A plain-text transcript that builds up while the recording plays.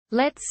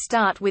Let's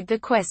start with the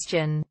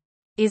question.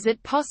 Is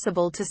it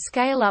possible to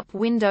scale up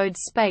windowed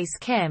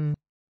SpaceChem?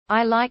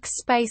 I like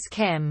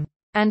SpaceChem.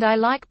 And I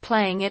like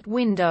playing it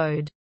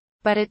windowed.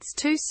 But it's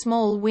too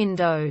small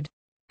windowed.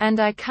 And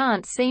I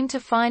can't seem to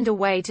find a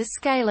way to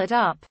scale it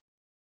up.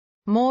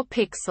 More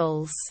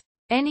pixels.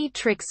 Any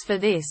tricks for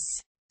this?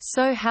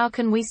 So how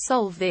can we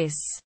solve this?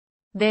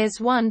 There's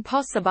one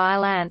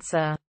possible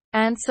answer.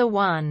 Answer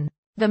 1.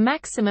 The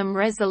maximum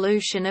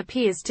resolution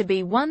appears to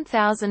be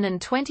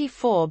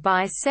 1024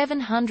 by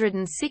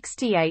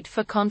 768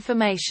 for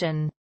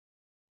confirmation.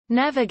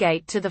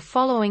 Navigate to the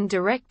following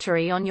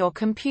directory on your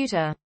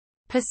computer.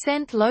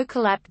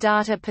 %local app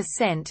data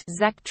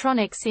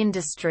 %Zachtronics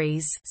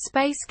Industries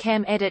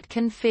SpaceChem edit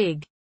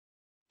config.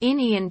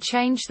 INI and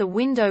change the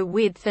window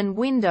width and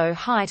window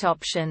height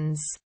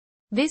options.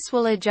 This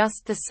will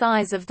adjust the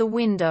size of the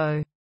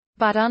window.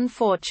 But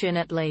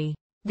unfortunately,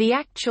 the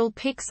actual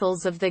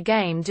pixels of the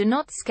game do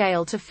not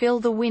scale to fill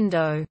the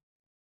window.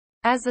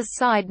 As a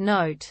side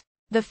note,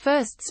 the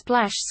first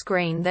splash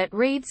screen that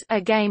reads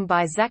 "A game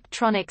by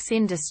Zachtronics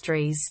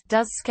Industries"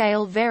 does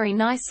scale very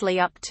nicely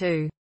up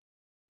to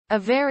a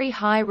very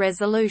high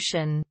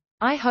resolution.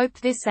 I hope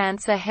this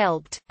answer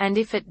helped, and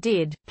if it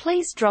did,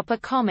 please drop a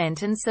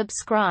comment and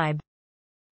subscribe.